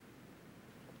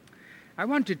I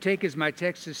want to take as my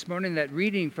text this morning that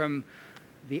reading from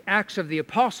the Acts of the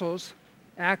Apostles,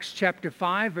 Acts chapter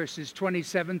 5, verses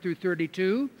 27 through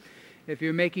 32. If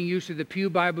you're making use of the Pew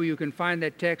Bible, you can find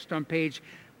that text on page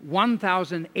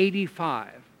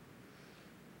 1085.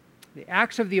 The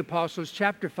Acts of the Apostles,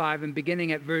 chapter 5, and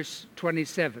beginning at verse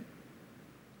 27.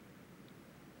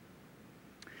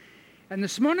 And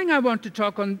this morning I want to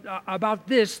talk about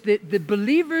this, the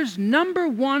believer's number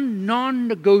one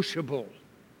non-negotiable.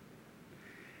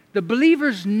 The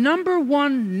believer's number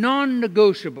one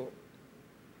non-negotiable.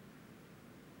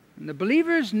 And the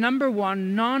believer's number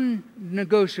one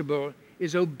non-negotiable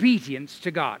is obedience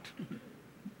to God.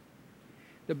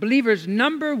 The believer's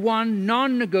number one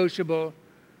non-negotiable,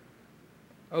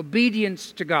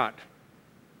 obedience to God.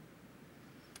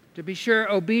 To be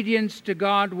sure, obedience to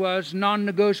God was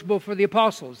non-negotiable for the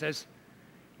apostles, as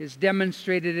is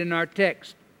demonstrated in our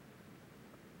text.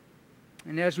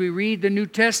 And as we read the New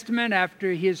Testament,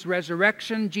 after his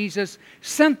resurrection, Jesus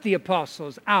sent the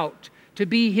apostles out to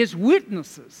be his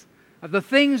witnesses of the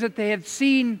things that they had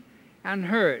seen and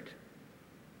heard.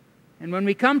 And when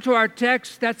we come to our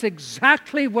text, that's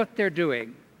exactly what they're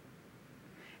doing.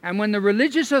 And when the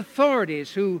religious authorities,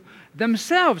 who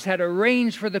themselves had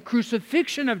arranged for the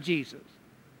crucifixion of Jesus,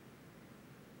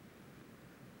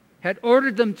 had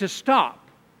ordered them to stop,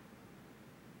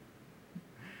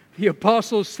 the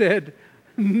apostles said,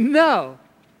 no,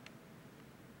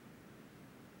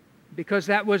 because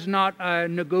that was not a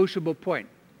negotiable point.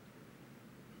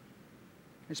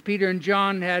 As Peter and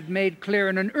John had made clear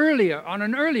on an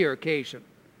earlier occasion,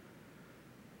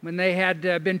 when they had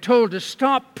been told to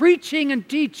stop preaching and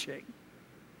teaching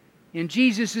in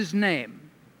Jesus' name.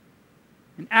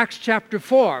 In Acts chapter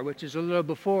 4, which is a little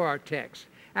before our text.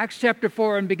 Acts chapter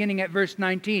 4 and beginning at verse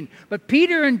 19. But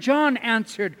Peter and John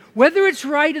answered, whether it's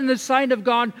right in the sight of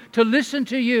God to listen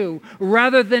to you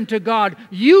rather than to God,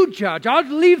 you judge. I'll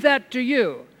leave that to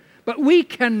you. But we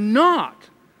cannot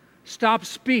stop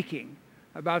speaking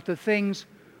about the things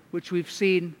which we've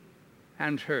seen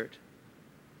and heard.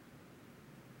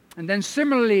 And then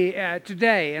similarly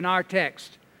today in our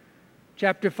text,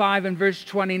 chapter 5 and verse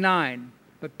 29.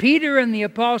 But Peter and the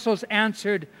apostles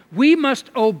answered, we must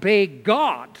obey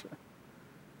God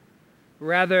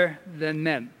rather than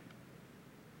men.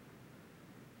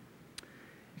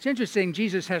 It's interesting,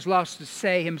 Jesus has lots to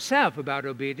say himself about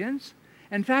obedience.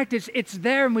 In fact, it's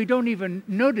there and we don't even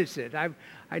notice it. I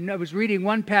was reading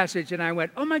one passage and I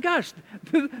went, oh my gosh,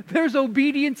 there's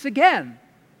obedience again.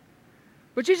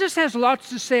 But Jesus has lots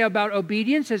to say about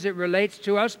obedience as it relates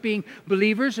to us being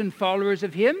believers and followers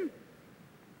of him.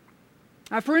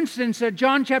 For instance,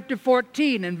 John chapter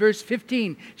 14 and verse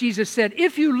 15, Jesus said,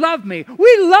 if you love me,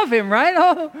 we love him, right?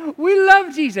 Oh, we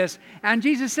love Jesus. And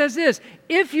Jesus says this,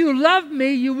 if you love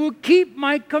me, you will keep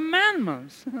my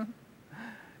commandments.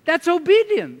 That's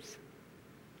obedience.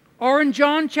 Or in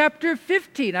John chapter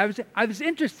 15, I was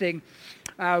interesting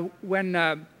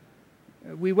when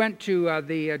we went to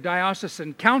the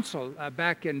diocesan council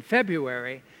back in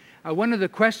February. One of the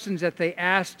questions that they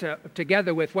asked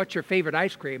together with what's your favorite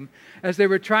ice cream, as they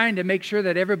were trying to make sure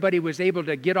that everybody was able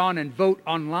to get on and vote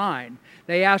online,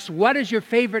 they asked, what is your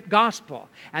favorite gospel?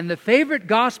 And the favorite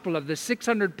gospel of the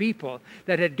 600 people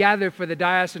that had gathered for the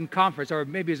diocesan conference, or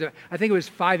maybe I think it was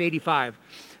 585,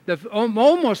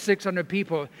 almost 600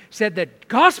 people said that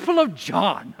Gospel of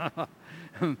John.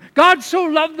 God so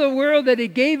loved the world that he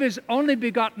gave his only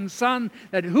begotten Son,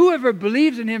 that whoever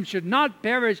believes in him should not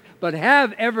perish, but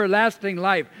have everlasting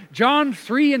life. John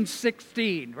 3 and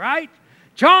 16, right?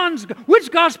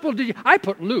 Which gospel did you? I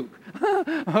put Luke,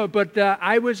 but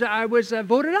I was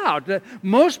voted out.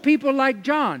 Most people like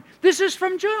John. This is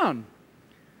from John.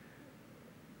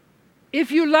 If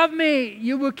you love me,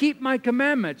 you will keep my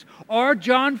commandments. Or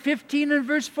John 15 and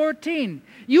verse 14.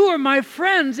 You are my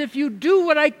friends if you do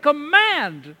what I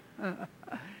command.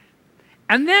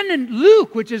 And then in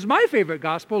Luke, which is my favorite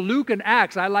gospel, Luke and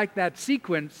Acts, I like that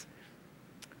sequence.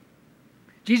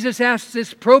 Jesus asks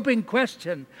this probing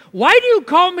question. Why do you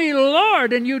call me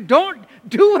Lord and you don't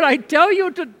do what I tell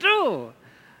you to do?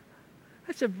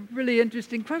 That's a really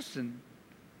interesting question.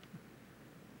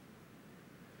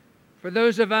 For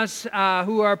those of us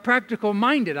who are practical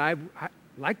minded, I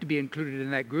like to be included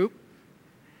in that group.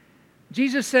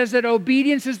 Jesus says that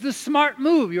obedience is the smart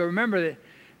move. You remember the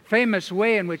famous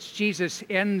way in which Jesus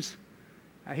ends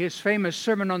his famous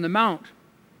Sermon on the Mount.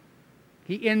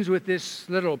 He ends with this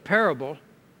little parable.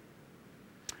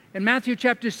 In Matthew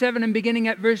chapter 7 and beginning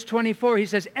at verse 24, he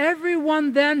says,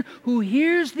 everyone then who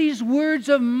hears these words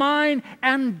of mine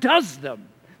and does them.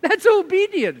 That's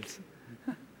obedience.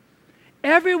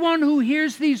 Everyone who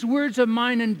hears these words of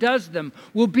mine and does them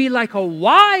will be like a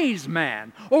wise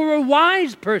man or a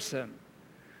wise person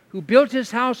who built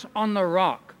his house on the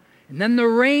rock. And then the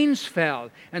rains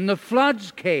fell, and the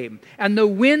floods came, and the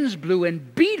winds blew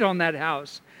and beat on that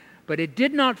house. But it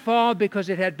did not fall because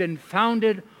it had been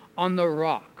founded on the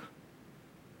rock.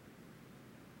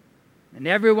 And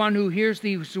everyone who hears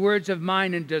these words of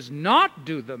mine and does not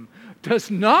do them, does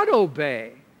not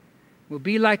obey, will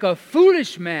be like a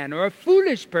foolish man or a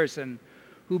foolish person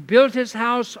who built his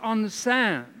house on the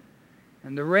sand.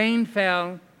 And the rain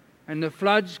fell, and the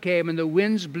floods came, and the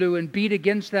winds blew and beat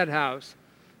against that house,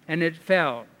 and it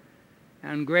fell,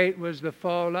 and great was the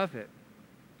fall of it.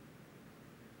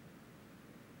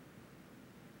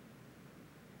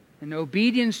 And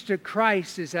obedience to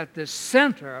Christ is at the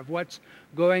center of what's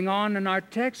going on in our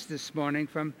text this morning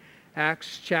from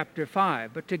Acts chapter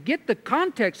 5. But to get the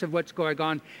context of what's going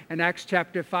on in Acts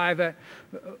chapter 5,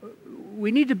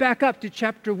 we need to back up to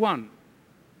chapter 1.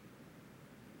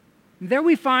 There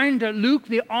we find Luke,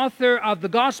 the author of the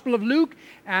Gospel of Luke,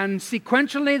 and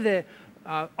sequentially the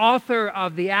author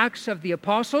of the Acts of the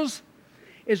Apostles,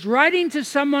 is writing to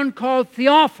someone called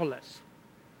Theophilus.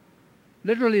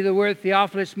 Literally, the word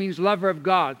Theophilus means lover of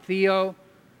God. Theo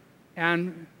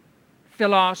and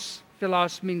Philos.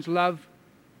 Philos means love.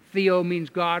 Theo means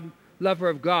God, lover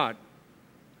of God.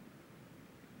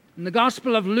 In the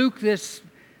Gospel of Luke, this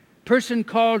person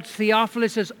called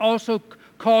Theophilus is also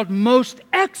called most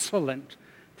excellent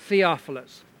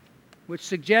Theophilus, which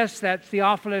suggests that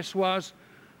Theophilus was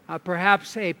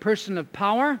perhaps a person of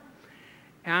power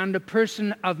and a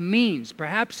person of means.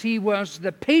 Perhaps he was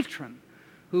the patron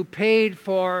who paid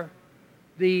for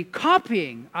the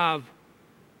copying of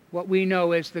what we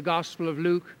know as the Gospel of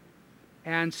Luke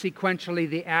and sequentially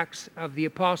the Acts of the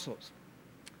Apostles.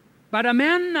 But a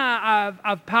man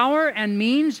of power and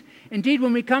means. Indeed,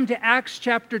 when we come to Acts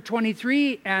chapter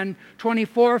 23 and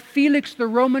 24, Felix the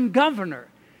Roman governor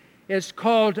is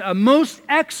called a most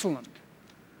excellent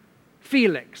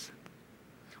Felix.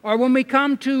 Or when we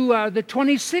come to the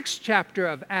 26th chapter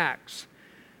of Acts,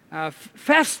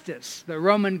 Festus, the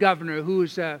Roman governor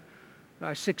who's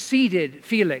succeeded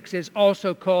Felix, is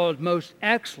also called most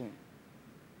excellent.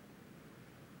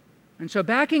 And so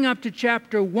backing up to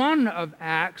chapter 1 of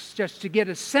Acts, just to get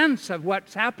a sense of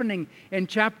what's happening in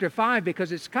chapter 5,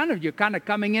 because it's you're kind of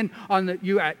coming in on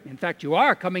in fact you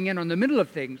are coming in on the middle of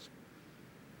things.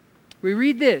 We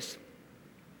read this.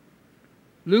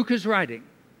 Luke is writing.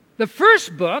 The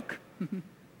first book,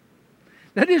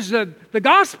 that is the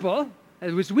Gospel,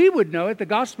 as we would know it, the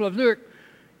Gospel of Luke.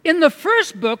 In the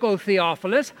first book, O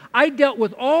Theophilus, I dealt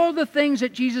with all the things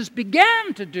that Jesus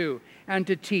began to do and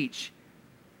to teach,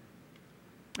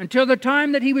 until the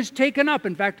time that he was taken up.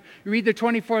 In fact, you read the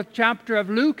 24th chapter of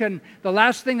Luke, and the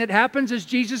last thing that happens is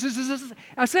Jesus'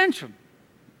 ascension.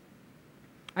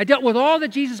 I dealt with all that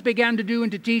Jesus began to do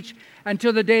and to teach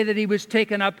until the day that he was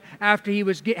taken up after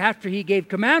he gave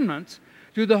commandments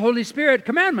through the Holy Spirit.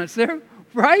 Commandments, there,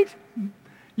 right?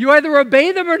 You either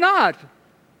obey them or not.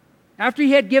 After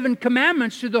he had given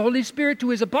commandments to the Holy Spirit to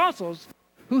his apostles,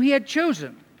 who he had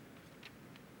chosen.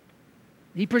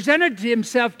 He presented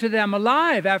himself to them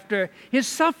alive after his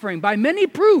suffering by many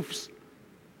proofs,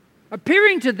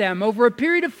 appearing to them over a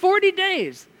period of 40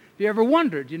 days. If you ever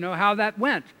wondered, how that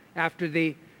went after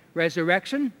the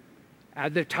resurrection.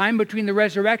 The time between the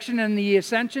resurrection and the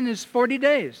ascension is 40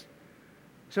 days.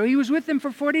 So he was with them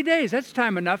for 40 days. That's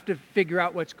time enough to figure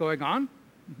out what's going on.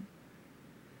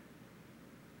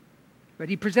 But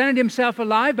he presented himself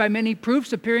alive by many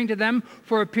proofs, appearing to them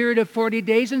for a period of 40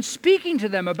 days and speaking to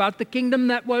them about the kingdom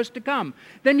that was to come.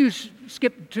 Then you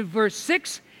skip to verse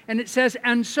 6, and it says,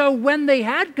 and so when they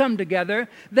had come together,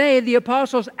 they, the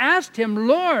apostles, asked him,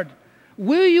 Lord,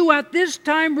 will you at this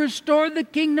time restore the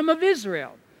kingdom of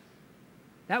Israel?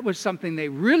 That was something they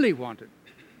really wanted.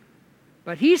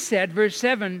 But he said, verse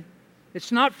 7,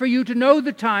 it's not for you to know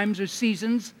the times or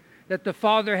seasons that the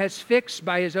Father has fixed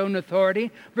by his own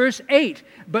authority. Verse 8,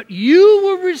 but you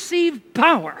will receive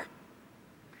power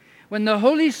when the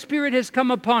Holy Spirit has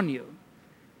come upon you,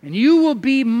 and you will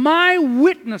be my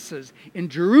witnesses in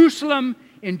Jerusalem,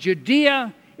 in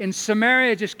Judea, in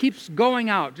Samaria. It just keeps going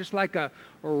out, just like a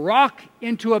rock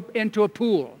into a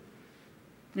pool,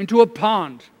 into a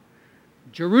pond.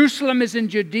 Jerusalem is in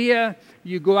Judea.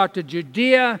 You go out to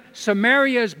Judea.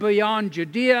 Samaria is beyond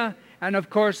Judea. And of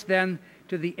course then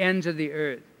to the ends of the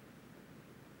earth.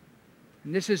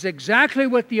 And this is exactly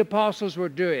what the apostles were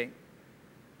doing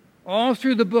all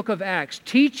through the book of Acts,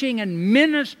 teaching and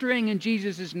ministering in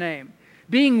Jesus' name,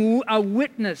 being a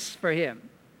witness for him,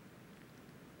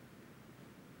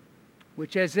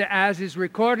 which as is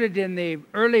recorded in the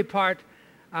early part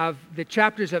of the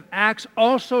chapters of Acts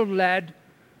also led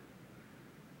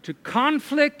to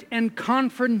conflict and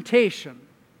confrontation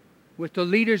with the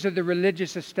leaders of the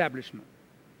religious establishment.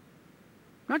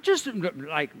 Not just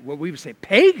like what we would say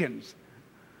pagans,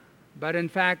 but in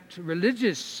fact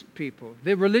religious people,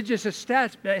 the religious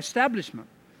establishment.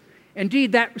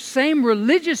 Indeed, that same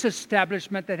religious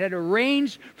establishment that had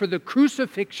arranged for the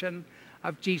crucifixion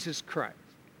of Jesus Christ.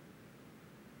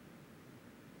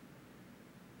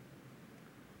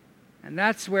 And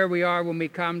that's where we are when we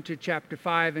come to chapter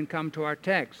 5 and come to our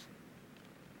text.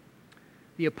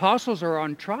 The apostles are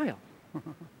on trial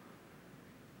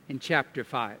in chapter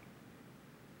 5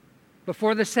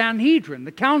 before the Sanhedrin,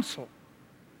 the council,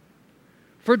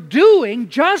 for doing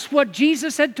just what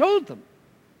Jesus had told them.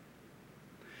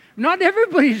 Not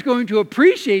everybody's going to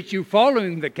appreciate you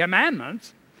following the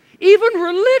commandments, even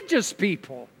religious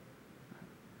people.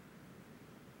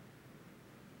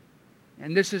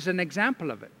 And this is an example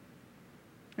of it.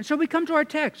 And so we come to our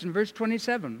text in verse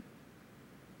 27.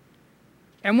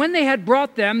 And when they had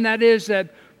brought them, that is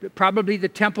probably the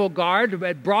temple guard who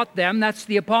had brought them, that's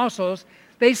the apostles,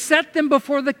 they set them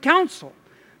before the council.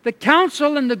 The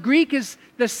council in the Greek is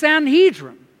the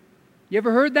Sanhedrin. You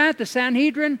ever heard that, the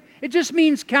Sanhedrin? It just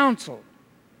means council.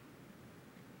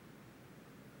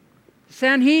 The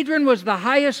Sanhedrin was the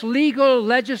highest legal,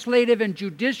 legislative, and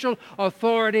judicial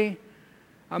authority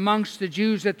amongst the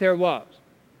Jews that there was.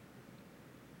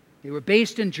 They were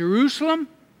based in Jerusalem,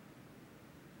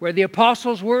 where the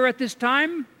apostles were at this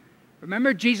time.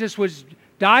 Remember, Jesus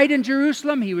died in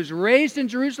Jerusalem. He was raised in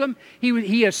Jerusalem.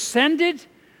 He ascended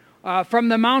from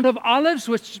the Mount of Olives,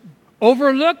 which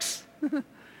overlooks,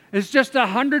 is just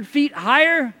 100 feet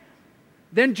higher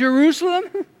than Jerusalem.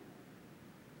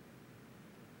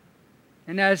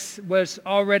 And as was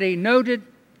already noted,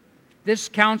 this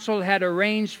council had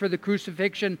arranged for the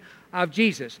crucifixion of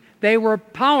Jesus. They were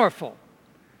powerful.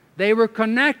 They were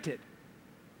connected.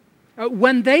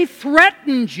 When they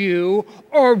threatened you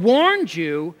or warned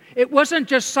you, it wasn't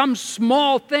just some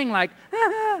small thing like,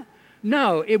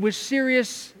 no, it was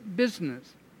serious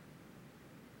business.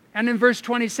 And in verse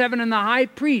 27, and the high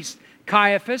priest,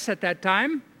 Caiaphas at that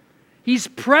time, he's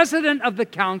president of the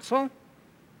council,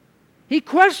 he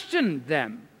questioned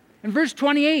them. In verse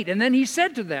 28, and then he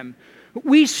said to them,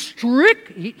 he's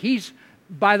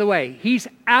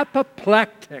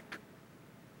apoplectic.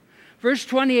 Verse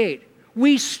 28,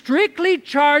 we strictly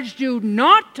charged you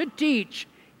not to teach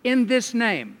in this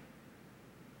name.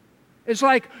 It's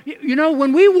like, you know,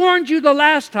 when we warned you the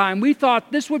last time, we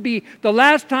thought this would be the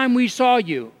last time we saw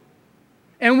you.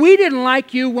 And we didn't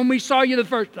like you when we saw you the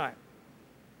first time.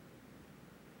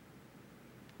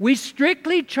 We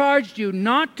strictly charged you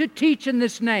not to teach in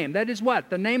this name. That is what?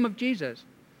 The name of Jesus.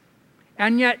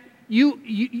 And yet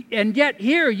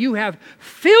here you have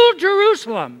filled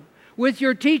Jerusalem with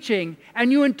your teaching,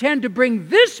 and you intend to bring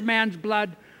this man's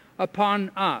blood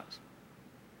upon us.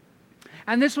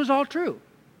 And this was all true.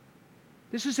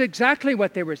 This is exactly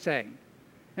what they were saying.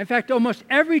 In fact, almost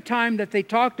every time that they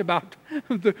talked about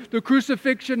the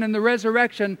crucifixion and the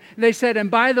resurrection, they said,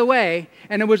 and by the way,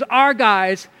 and it was our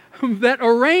guys that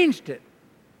arranged it.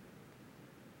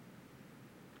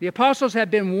 The apostles had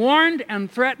been warned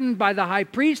and threatened by the high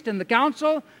priest and the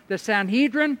council, the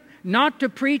Sanhedrin, not to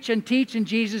preach and teach in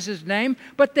Jesus' name,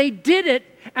 but they did it,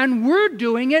 and we're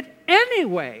doing it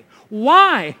anyway.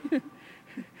 Why?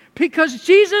 Because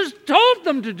Jesus told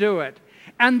them to do it,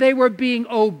 and they were being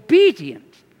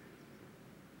obedient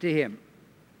to Him.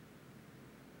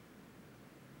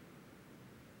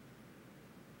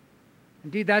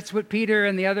 Indeed, that's what Peter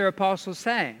and the other apostles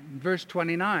say in verse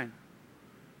 29.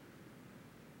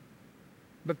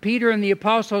 But Peter and the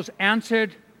apostles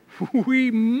answered, we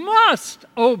must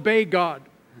obey God.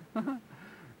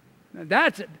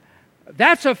 That's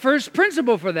a first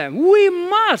principle for them. We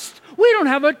must. We don't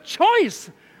have a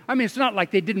choice. I mean, it's not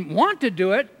like they didn't want to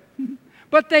do it,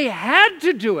 but they had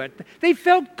to do it. They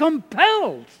felt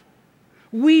compelled.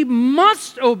 We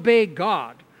must obey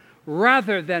God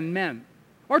rather than men,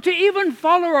 or to even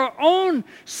follow our own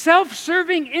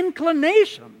self-serving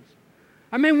inclinations.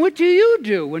 I mean, what do you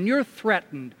do when you're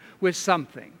threatened with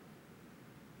something?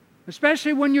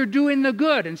 Especially when you're doing the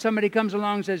good and somebody comes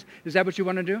along and says, is that what you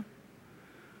want to do?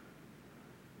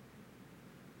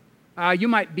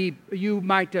 You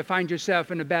might find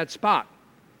yourself in a bad spot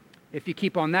if you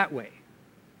keep on that way.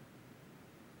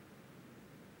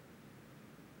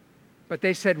 But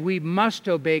they said, we must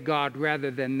obey God rather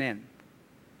than men.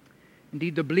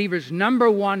 Indeed, the believer's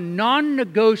number one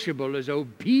non-negotiable is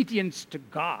obedience to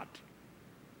God.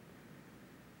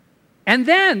 And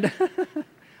then,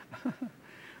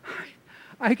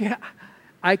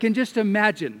 I can just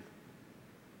imagine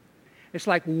It's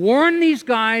like, warn these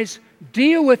guys,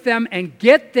 deal with them, and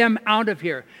get them out of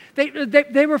here.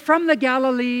 They were from the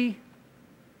Galilee.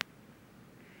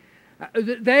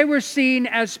 They were seen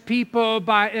as people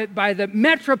by the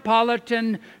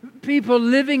metropolitan people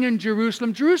living in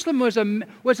Jerusalem. Jerusalem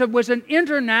was an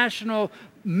international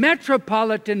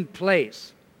metropolitan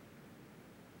place.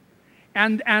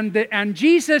 And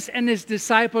Jesus and his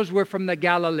disciples were from the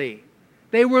Galilee.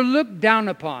 They were looked down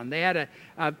upon. They had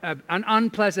an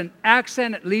unpleasant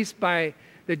accent, at least by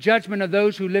the judgment of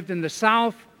those who lived in the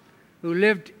south, who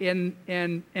lived in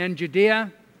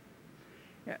Judea.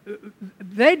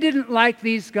 They didn't like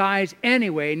these guys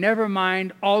anyway, never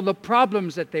mind all the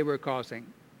problems that they were causing.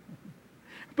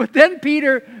 But then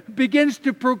Peter begins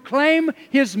to proclaim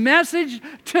his message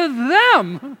to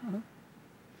them.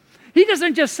 He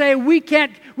doesn't just say, we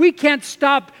can't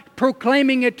stop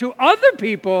proclaiming it to other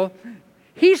people.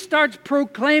 He starts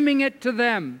proclaiming it to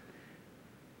them.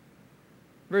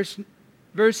 Verse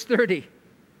 30.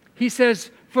 He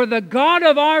says, for the God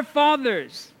of our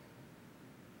fathers,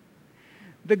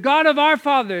 the God of our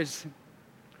fathers,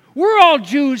 we're all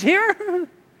Jews here.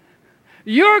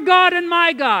 Your God and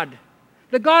my God,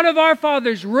 the God of our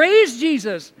fathers, raised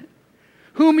Jesus,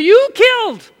 whom you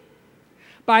killed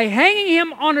by hanging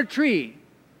him on a tree,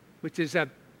 which is a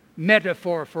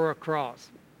metaphor for a cross.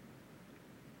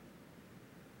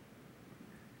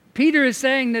 Peter is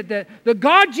saying that the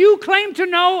God you claim to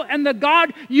know and the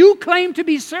God you claim to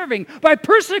be serving by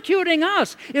persecuting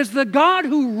us is the God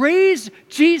who raised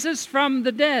Jesus from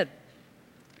the dead.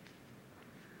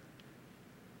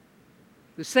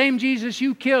 The same Jesus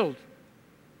you killed.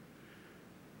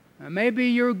 Maybe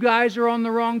you guys are on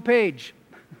the wrong page,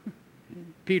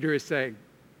 Peter is saying.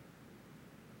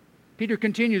 Peter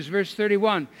continues, verse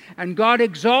 31, and God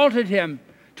exalted him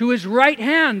to his right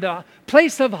hand, the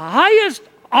place of highest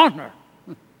honor,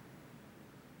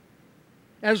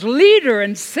 as leader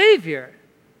and savior.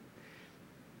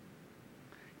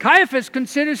 Caiaphas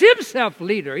considers himself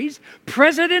leader. He's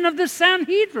president of the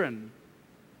Sanhedrin.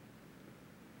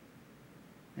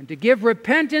 And to give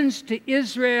repentance to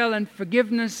Israel and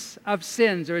forgiveness of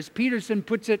sins, or as Peterson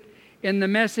puts it in the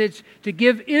Message, to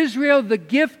give Israel the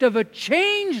gift of a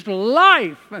changed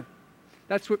life.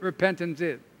 That's what repentance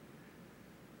is.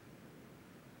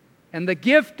 And the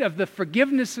gift of the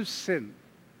forgiveness of sin.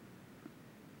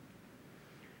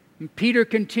 And Peter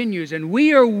continues, and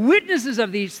we are witnesses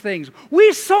of these things.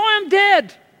 We saw him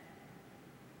dead.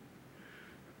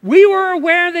 We were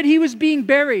aware that he was being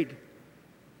buried.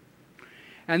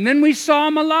 And then we saw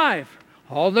him alive.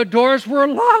 All the doors were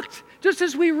locked, just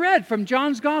as we read from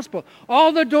John's Gospel.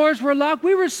 All the doors were locked.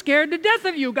 We were scared to death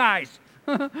of you guys.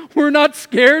 We're not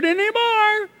scared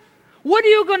anymore. What are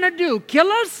you going to do?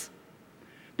 Kill us?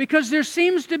 Because there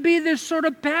seems to be this sort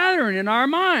of pattern in our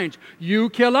minds. You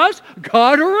kill us,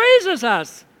 God raises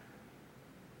us.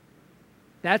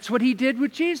 That's what he did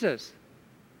with Jesus.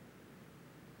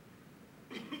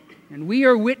 And we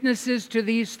are witnesses to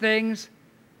these things.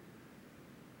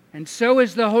 And so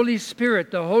is the Holy Spirit.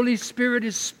 The Holy Spirit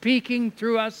is speaking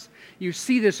through us. You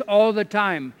see this all the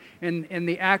time in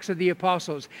the Acts of the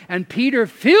Apostles. And Peter,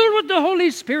 filled with the Holy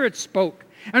Spirit, spoke.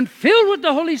 And filled with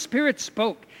the Holy Spirit,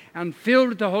 spoke. And filled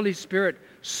with the Holy Spirit,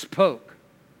 spoke.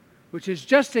 Which is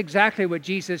just exactly what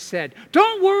Jesus said.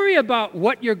 Don't worry about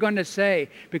what you're going to say,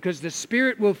 because the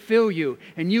Spirit will fill you,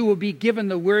 and you will be given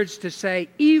the words to say,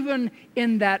 even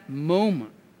in that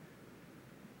moment.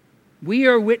 We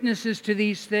are witnesses to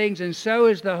these things, and so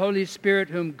is the Holy Spirit,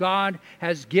 whom God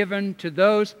has given to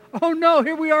those, oh no,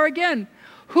 here we are again,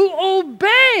 who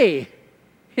obey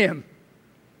him.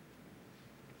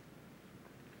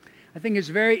 I think it's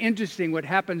very interesting what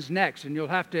happens next, and you'll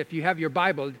have to, if you have your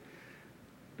Bible,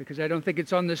 because I don't think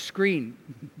it's on the screen.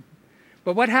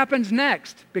 But what happens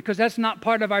next? Because that's not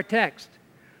part of our text.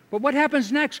 But what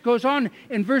happens next goes on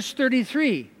in verse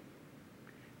 33.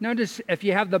 Notice if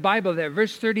you have the Bible there,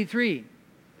 verse 33.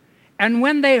 And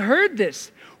when they heard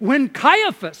this, when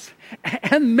Caiaphas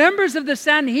and members of the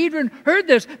Sanhedrin heard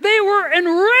this, they were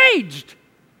enraged.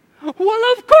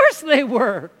 Well, of course they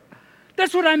were.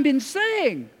 That's what I've been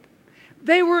saying.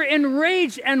 They were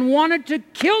enraged and wanted to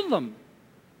kill them.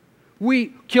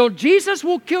 We killed Jesus,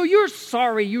 we'll kill your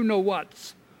sorry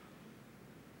you-know-whats.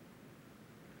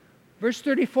 Verse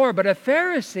 34, but a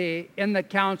Pharisee in the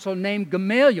council named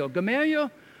Gamaliel. Gamaliel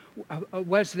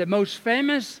was the most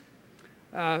famous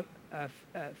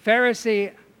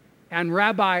Pharisee and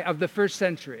rabbi of the first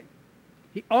century.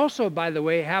 He also, by the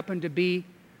way, happened to be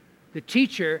the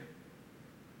teacher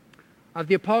of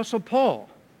the Apostle Paul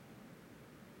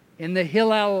in the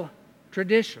Hillel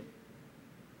tradition.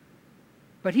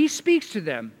 But he speaks to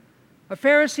them A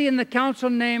Pharisee in the council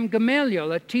named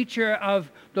Gamaliel, a teacher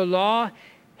of the law,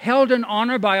 held in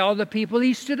honor by all the people.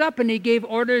 He stood up and he gave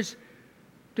orders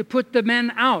to put the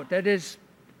men out, that is,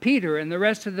 Peter and the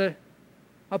rest of the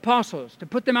apostles, to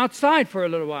put them outside for a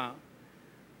little while.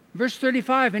 Verse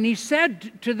 35, and he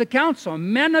said to the council,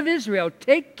 men of Israel,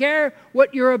 take care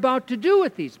what you're about to do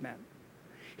with these men.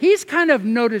 He's kind of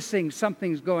noticing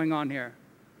something's going on here.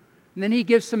 And then he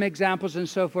gives some examples and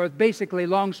so forth. Basically,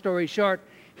 long story short,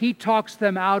 he talks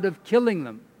them out of killing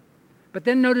them. But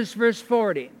then notice verse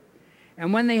 40.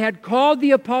 And when they had called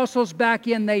the apostles back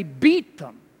in, they beat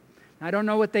them. I don't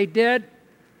know what they did.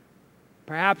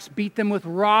 Perhaps beat them with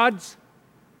rods.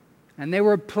 And they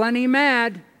were plenty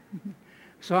mad.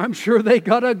 So I'm sure they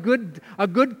got a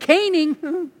good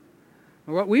caning.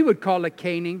 Or what we would call a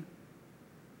caning.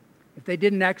 If they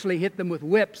didn't actually hit them with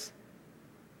whips.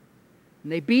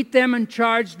 And they beat them and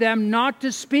charged them not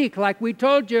to speak, like we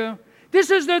told you. This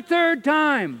is the third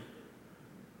time.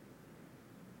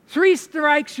 3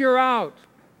 strikes, you're out.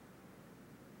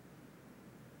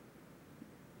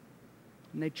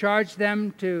 And they charged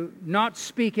them to not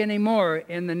speak anymore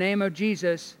in the name of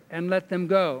Jesus and let them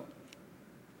go.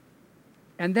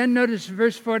 And then notice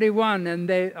verse 41, and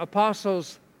the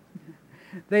apostles,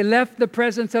 they left the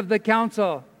presence of the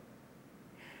council.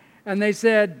 And they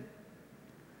said,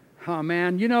 oh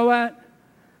man, you know what?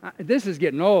 This is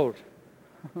getting old.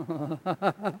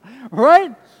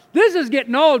 Right? This is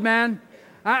getting old, man.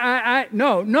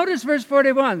 No, notice verse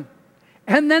 41.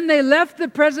 And then they left the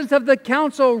presence of the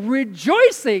council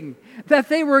rejoicing that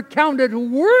they were counted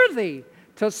worthy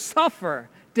to suffer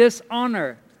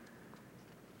dishonor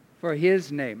for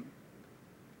his name.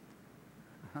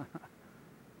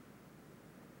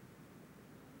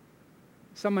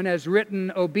 Someone has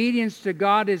written, obedience to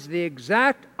God is the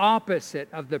exact opposite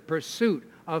of the pursuit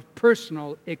of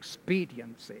personal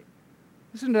expediency.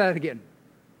 Listen to that again.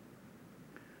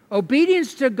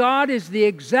 Obedience to God is the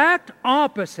exact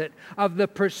opposite of the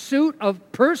pursuit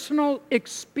of personal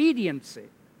expediency.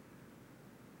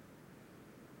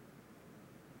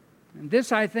 And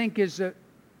this, I think, is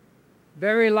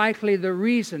very likely the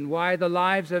reason why the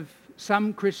lives of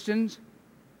some Christians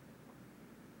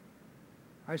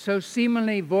are so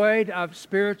seemingly void of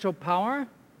spiritual power.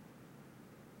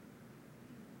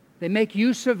 They make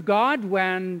use of God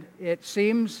when it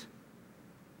seems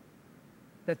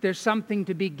that there's something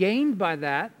to be gained by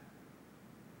that.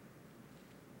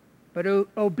 But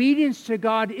obedience to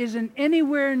God isn't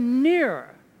anywhere near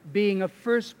being a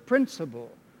first principle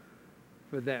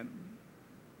for them.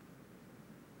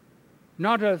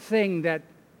 Not a thing that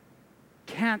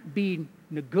can't be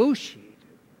negotiated.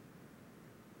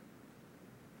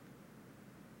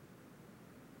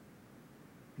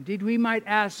 Indeed, we might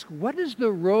ask, what is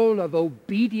the role of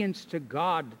obedience to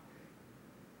God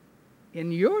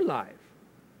in your life?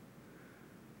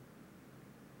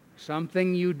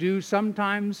 Something you do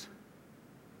sometimes,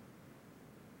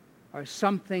 or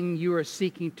something you are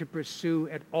seeking to pursue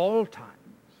at all times?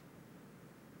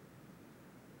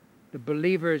 The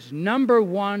believer's number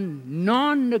one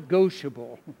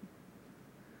non-negotiable: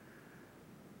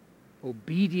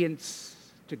 obedience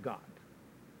to God.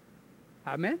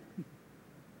 Amen?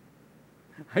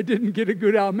 I didn't get a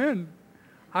good amen.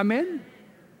 Amen?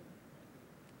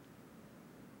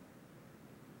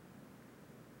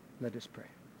 Let us pray.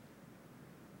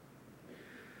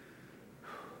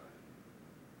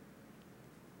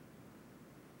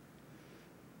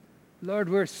 Lord,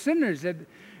 we're sinners.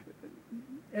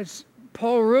 As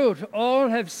Paul wrote, all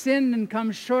have sinned and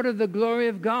come short of the glory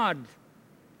of God.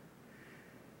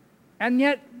 And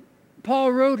yet,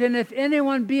 Paul wrote, and if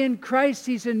anyone be in Christ,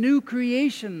 he's a new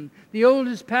creation. The old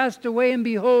has passed away, and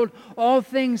behold, all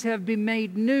things have been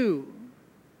made new.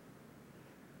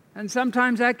 And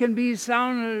sometimes that can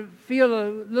feel a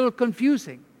little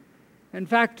confusing. In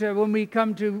fact, when we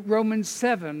come to Romans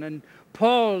 7, and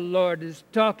Paul, Lord, is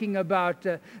talking about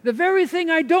the very thing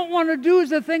I don't want to do is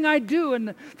the thing I do, and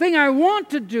the thing I want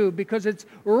to do because it's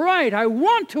right. I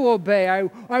want to obey. I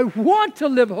want to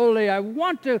live holy. I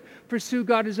want to pursue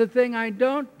God is the thing I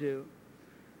don't do.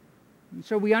 And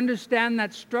so we understand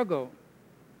that struggle.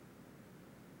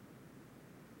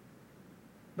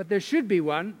 But there should be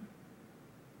one.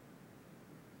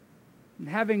 And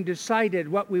having decided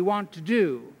what we want to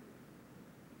do,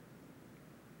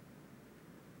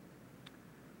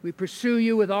 we pursue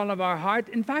you with all of our heart.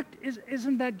 In fact,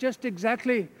 isn't that just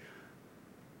exactly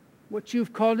what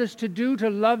you've called us to do?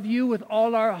 To love you with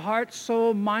all our heart,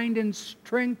 soul, mind, and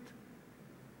strength.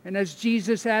 And as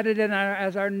Jesus added,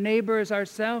 as our neighbor as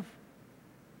ourselves.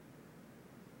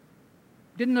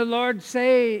 Didn't the Lord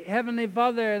say, Heavenly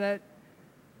Father, that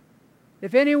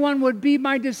If anyone would be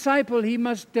my disciple, he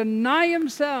must deny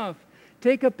himself,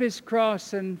 take up his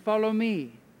cross, and follow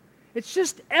me. It's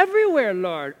just everywhere,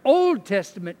 Lord. Old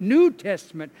Testament, New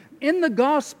Testament, in the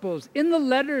Gospels, in the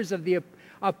letters of the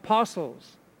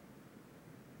apostles.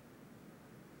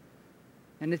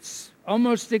 And it's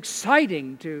almost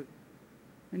exciting to,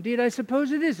 indeed, I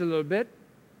suppose it is a little bit,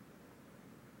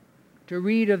 to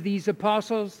read of these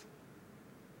apostles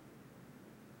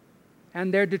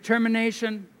and their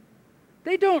determination.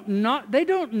 They don't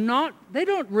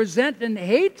resent and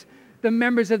hate the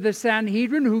members of the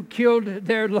Sanhedrin who killed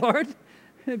their Lord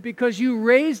because you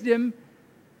raised him.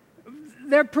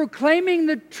 They're proclaiming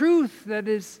the truth that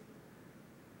is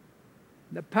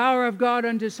the power of God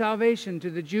unto salvation, to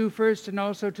the Jew first and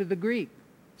also to the Greek.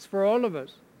 It's for all of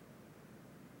us.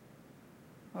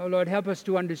 Oh Lord, help us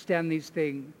to understand these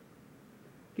things.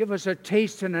 Give us a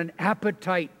taste and an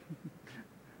appetite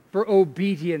for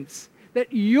obedience, that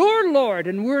you're Lord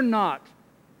and we're not.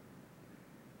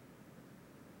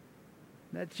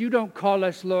 That you don't call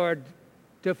us, Lord,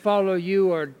 to follow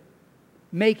you or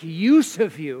make use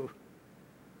of you,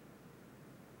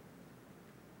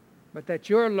 but that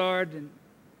you're Lord and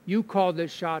you call the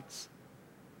shots,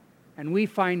 and we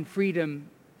find freedom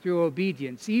through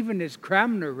obedience. Even as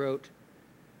Cranmer wrote,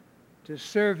 to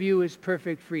serve you is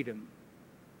perfect freedom.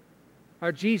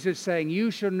 Our Jesus saying,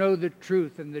 you shall know the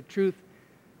truth, and the truth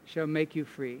shall make you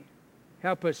free.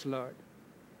 Help us, Lord.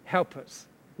 Help us,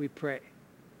 we pray.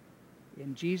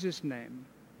 In Jesus' name,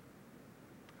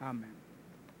 amen.